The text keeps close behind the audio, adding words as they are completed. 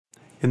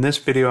In this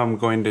video, I'm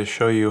going to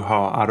show you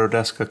how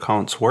Autodesk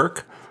accounts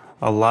work.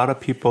 A lot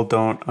of people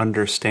don't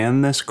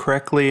understand this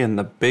correctly, and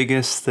the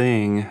biggest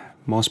thing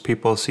most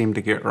people seem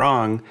to get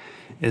wrong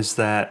is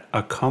that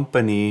a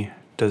company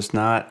does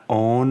not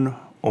own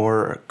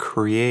or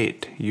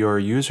create your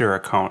user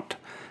account,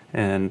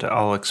 and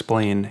I'll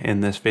explain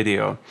in this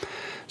video.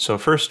 So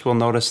first, we'll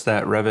notice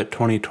that Revit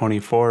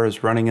 2024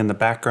 is running in the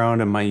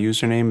background and my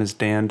username is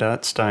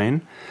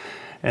dan.stein,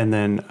 and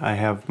then I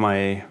have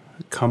my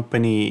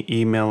company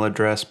email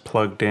address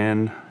plugged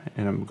in,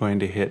 and I'm going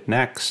to hit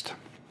next.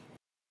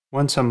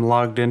 Once I'm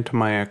logged into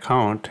my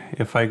account,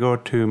 if I go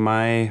to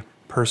my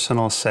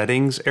personal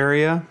settings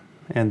area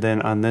and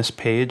then on this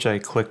page I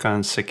click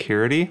on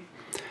security,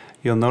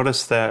 you'll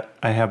notice that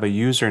I have a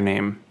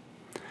username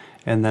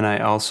and then I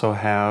also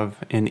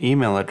have an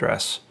email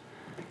address.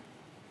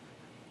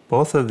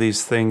 Both of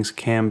these things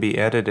can be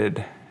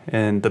edited,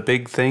 and the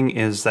big thing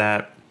is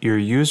that your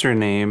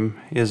username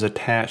is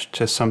attached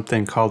to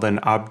something called an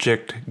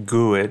object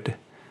GUID.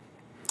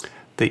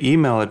 The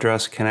email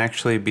address can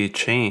actually be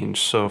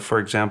changed. So for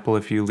example,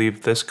 if you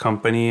leave this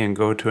company and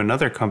go to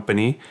another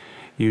company,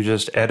 you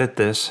just edit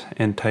this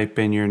and type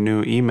in your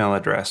new email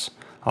address.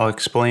 I'll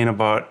explain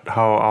about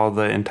how all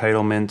the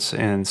entitlements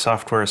and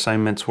software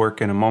assignments work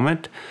in a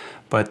moment,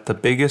 but the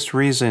biggest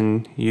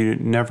reason you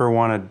never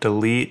want to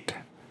delete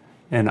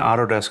an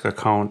Autodesk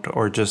account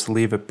or just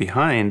leave it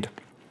behind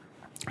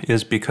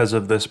is because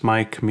of this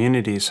My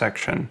Community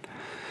section.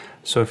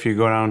 So if you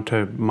go down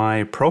to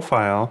My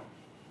Profile,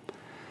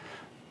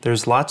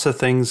 there's lots of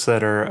things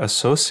that are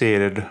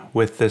associated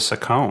with this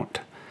account.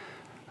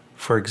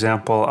 For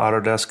example,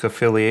 Autodesk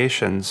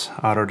Affiliations,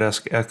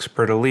 Autodesk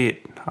Expert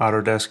Elite,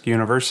 Autodesk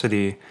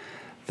University,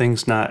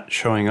 things not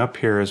showing up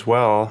here as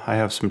well. I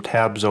have some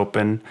tabs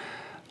open,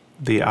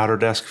 the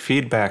Autodesk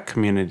Feedback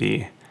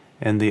Community,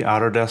 and the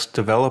Autodesk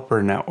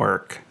Developer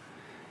Network,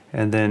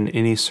 and then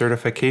any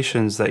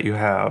certifications that you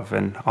have,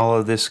 and all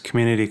of this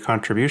community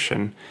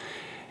contribution.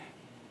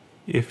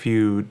 If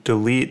you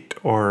delete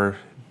or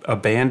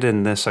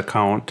abandon this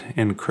account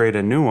and create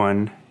a new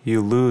one,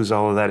 you lose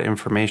all of that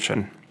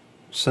information.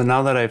 So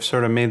now that I've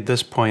sort of made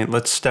this point,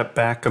 let's step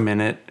back a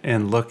minute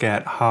and look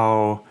at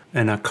how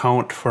an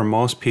account for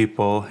most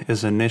people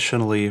is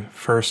initially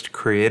first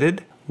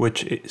created,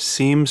 which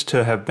seems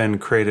to have been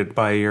created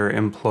by your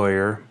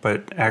employer,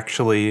 but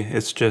actually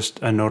it's just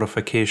a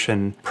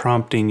notification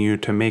prompting you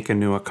to make a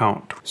new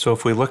account. So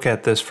if we look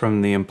at this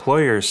from the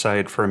employer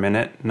side for a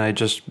minute, and I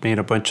just made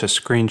a bunch of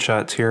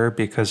screenshots here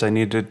because I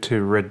needed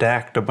to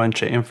redact a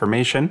bunch of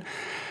information.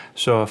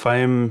 So if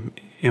I'm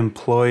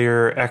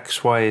employer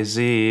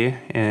XYZ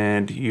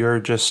and you're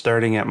just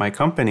starting at my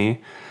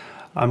company,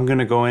 I'm going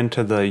to go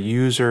into the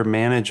user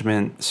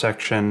management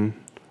section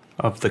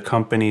of the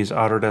company's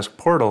Autodesk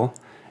portal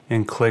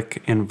and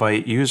click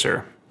Invite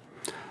User.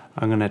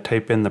 I'm going to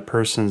type in the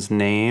person's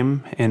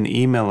name and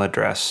email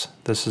address.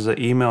 This is an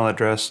email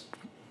address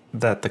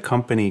that the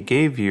company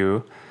gave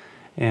you,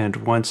 and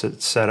once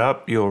it's set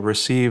up, you'll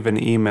receive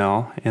an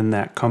email in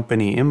that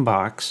company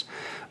inbox.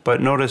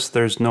 But notice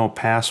there's no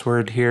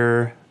password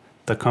here.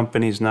 The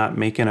company's not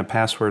making a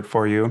password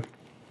for you.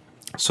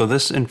 So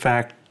this, in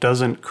fact,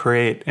 doesn't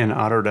create an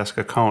Autodesk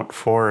account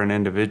for an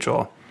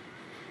individual.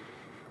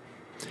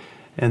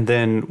 And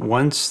then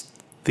once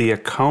the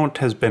account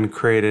has been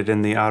created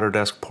in the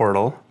Autodesk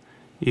portal,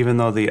 even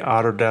though the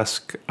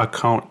Autodesk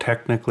account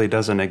technically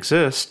doesn't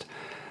exist,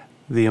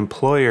 the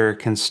employer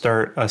can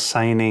start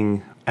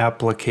assigning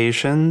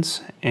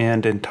applications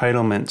and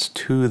entitlements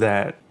to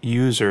that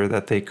user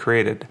that they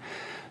created.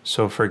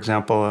 So for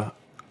example,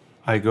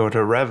 I go to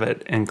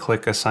Revit and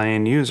click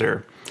Assign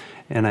User,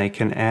 and I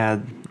can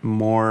add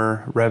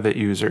more Revit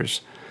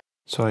users.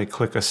 So I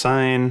click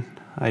Assign,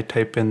 I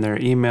type in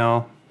their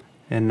email,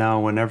 and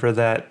now whenever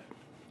that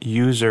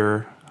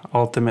user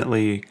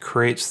ultimately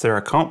creates their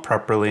account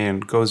properly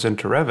and goes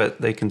into Revit,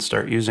 they can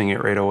start using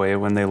it right away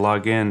when they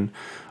log in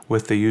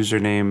with the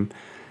username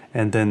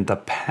and then the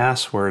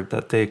password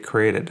that they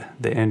created,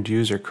 the end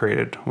user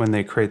created when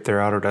they create their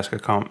Autodesk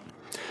account.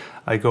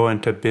 I go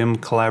into BIM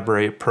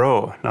Collaborate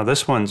Pro. Now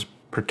this one's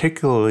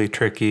particularly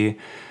tricky,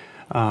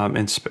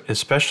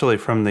 especially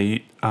from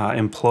the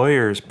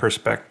employer's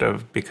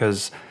perspective,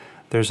 because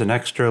there's an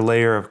extra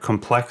layer of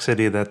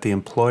complexity that the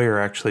employer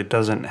actually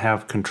doesn't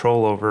have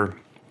control over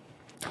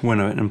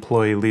when an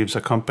employee leaves a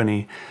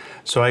company.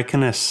 So I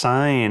can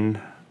assign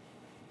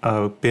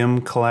a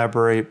BIM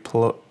Collaborate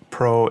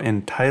Pro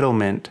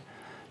entitlement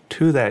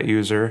to that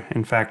user.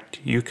 In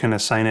fact, you can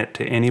assign it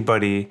to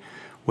anybody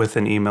with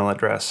an email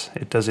address.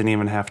 It doesn't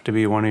even have to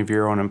be one of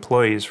your own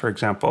employees, for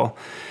example.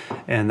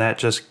 And that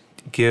just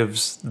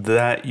gives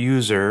that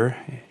user,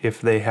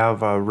 if they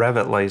have a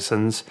Revit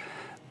license,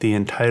 the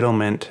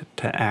entitlement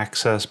to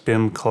access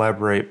BIM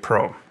Collaborate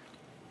Pro.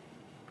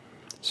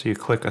 So you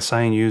click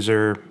Assign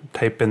User,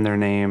 type in their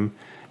name,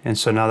 and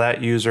so now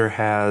that user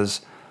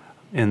has,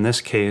 in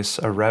this case,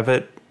 a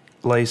Revit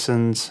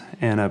license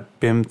and a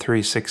BIM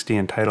 360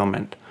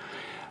 entitlement.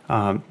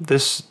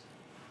 This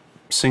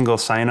single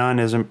sign-on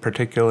isn't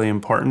particularly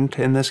important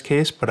in this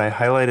case, but I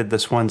highlighted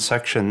this one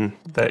section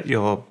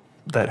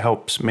that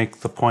helps make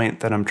the point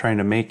that I'm trying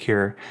to make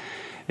here,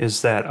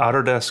 is that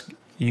Autodesk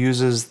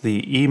uses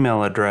the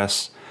email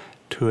address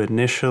to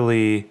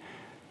initially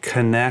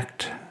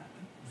connect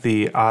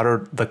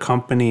the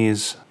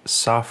company's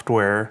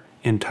software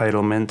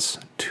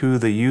entitlements to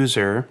the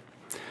user.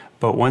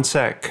 But once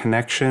that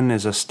connection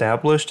is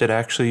established, it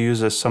actually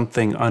uses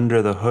something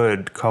under the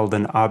hood called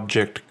an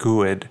object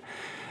GUID.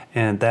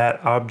 And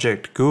that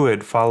object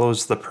GUID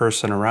follows the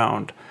person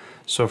around.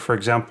 So for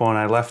example, when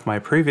I left my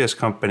previous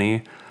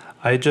company,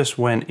 I just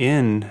went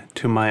in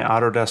to my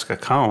Autodesk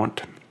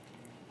account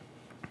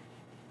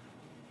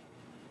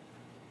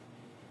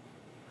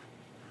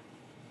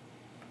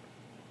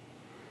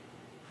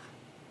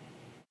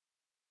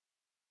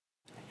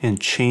and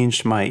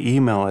changed my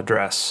email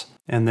address.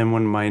 And then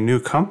when my new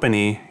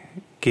company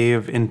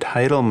gave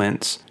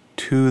entitlements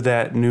to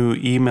that new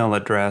email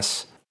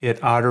address,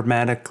 it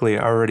automatically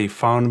already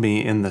found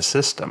me in the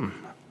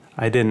system.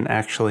 I didn't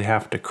actually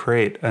have to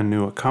create a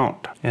new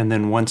account. And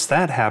then once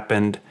that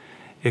happened,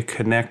 it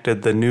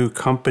connected the new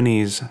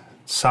company's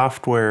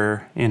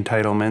software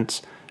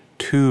entitlements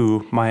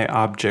to my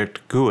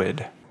object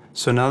GUID.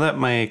 So now that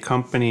my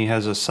company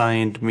has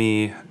assigned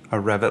me a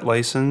Revit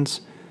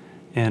license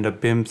and a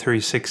BIM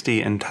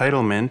 360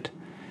 entitlement,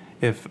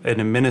 if an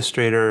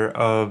administrator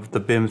of the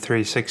BIM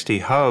 360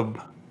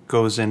 hub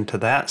goes into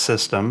that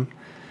system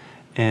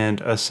and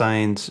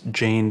assigns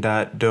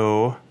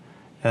Jane.doe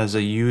as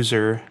a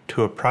user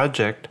to a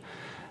project,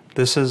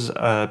 this is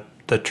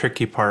the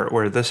tricky part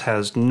where this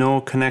has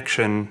no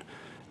connection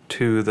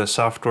to the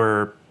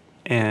software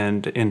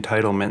and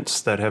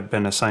entitlements that have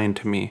been assigned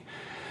to me.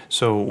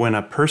 So when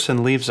a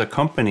person leaves a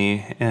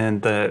company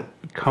and the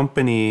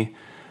company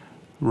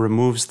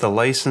removes the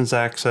license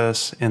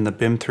access and the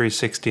BIM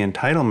 360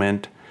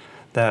 entitlement,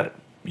 that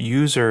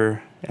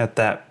user at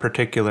that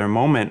particular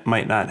moment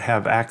might not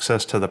have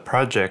access to the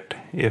project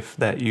if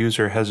that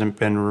user hasn't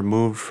been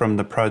removed from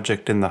the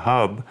project in the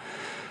hub.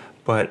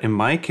 But in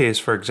my case,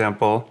 for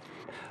example,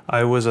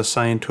 I was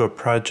assigned to a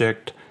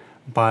project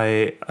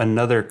by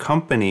another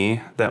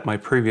company that my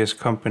previous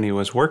company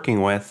was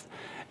working with,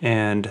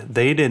 and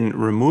they didn't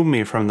remove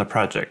me from the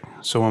project.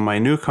 So when my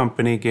new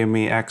company gave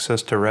me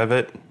access to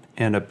Revit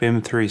and a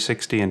BIM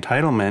 360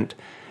 entitlement,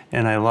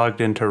 and I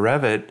logged into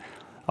Revit,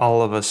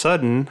 all of a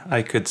sudden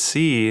I could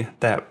see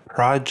that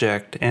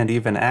project and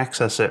even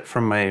access it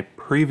from my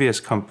previous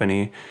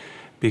company,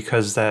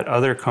 because that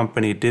other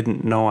company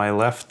didn't know I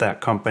left that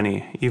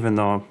company, even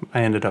though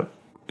I ended up,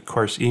 of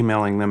course,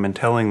 emailing them and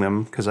telling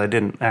them, because I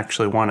didn't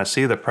actually want to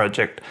see the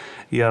project,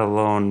 yet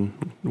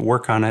alone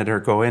work on it or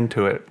go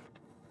into it.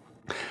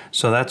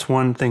 So that's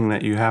one thing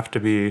that you have to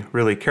be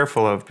really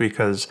careful of,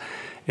 because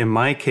in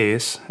my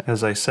case,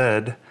 as I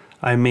said,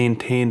 I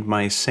maintained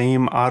my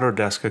same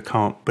Autodesk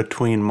account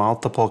between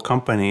multiple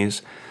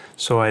companies,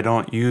 so I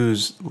don't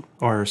lose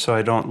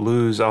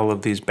all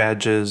of these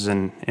badges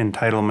and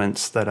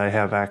entitlements that I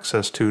have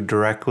access to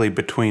directly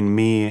between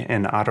me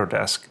and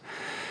Autodesk.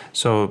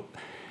 So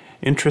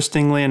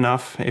interestingly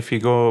enough, if you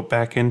go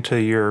back into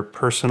your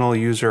personal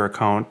user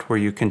account where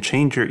you can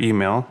change your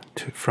email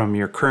from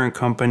your current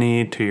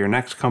company to your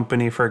next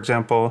company, for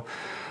example,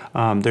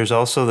 there's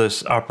also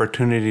this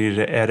opportunity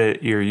to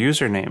edit your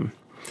username.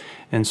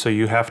 And so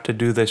you have to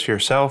do this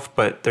yourself,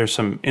 but there's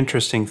some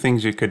interesting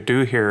things you could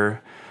do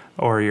here,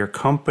 or your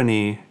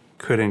company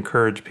could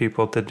encourage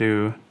people to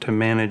do to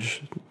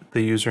manage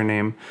the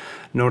username.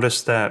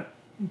 Notice that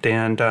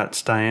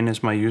Dan.Stein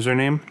is my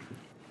username.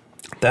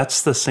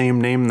 That's the same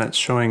name that's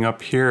showing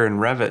up here in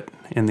Revit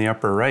in the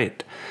upper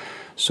right.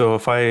 So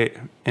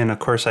and of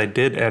course I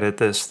did edit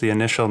this, the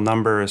initial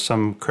number is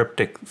some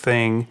cryptic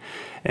thing,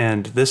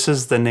 and this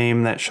is the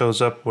name that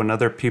shows up when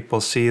other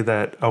people see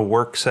that a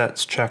work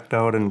set's checked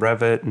out in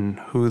Revit and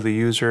who the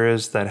user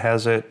is that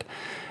has it.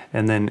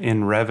 And then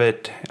in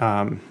Revit,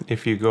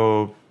 if you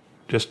go,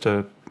 just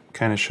to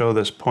kind of show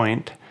this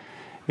point,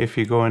 if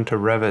you go into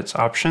Revit's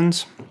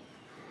options,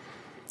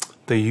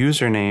 the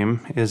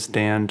username is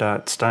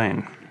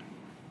Dan.Stein.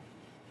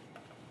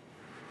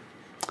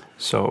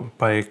 So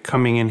by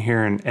coming in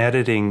here and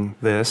editing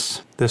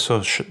this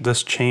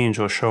change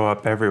will show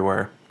up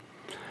everywhere.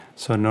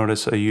 So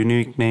notice a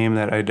unique name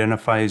that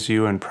identifies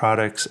you in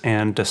products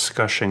and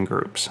discussion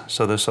groups.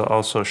 So this will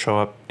also show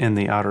up in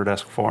the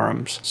Autodesk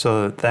forums.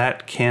 So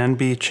that can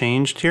be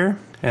changed here,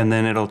 and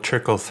then it'll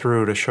trickle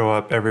through to show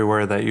up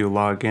everywhere that you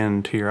log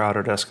in to your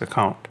Autodesk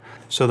account.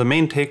 So the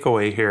main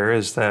takeaway here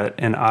is that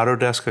an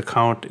Autodesk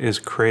account is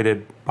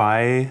created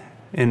by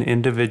an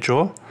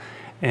individual,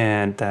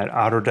 and that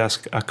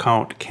Autodesk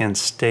account can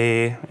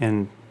stay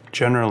and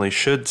generally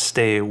should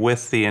stay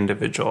with the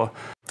individual.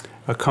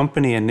 A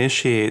company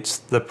initiates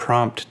the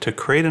prompt to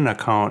create an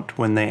account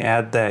when they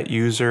add that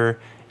user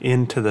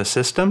into the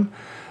system,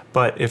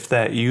 but if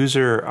that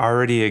user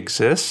already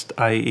exists,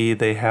 i.e.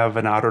 they have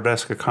an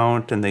Autodesk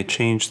account and they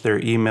change their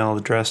email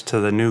address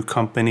to the new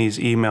company's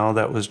email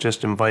that was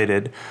just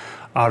invited,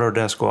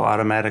 Autodesk will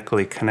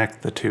automatically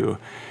connect the two.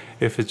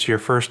 If it's your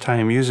first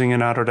time using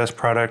an Autodesk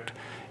product,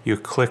 you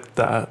click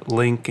the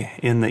link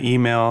in the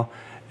email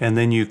and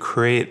then you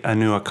create a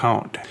new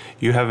account.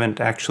 You haven't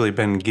actually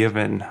been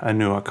given a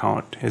new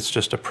account. It's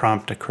just a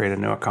prompt to create a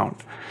new account.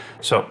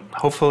 So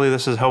hopefully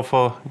this is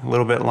helpful. A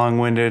little bit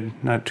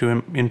long-winded, not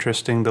too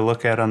interesting to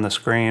look at on the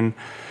screen,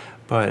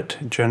 but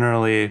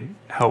generally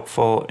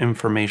helpful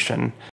information.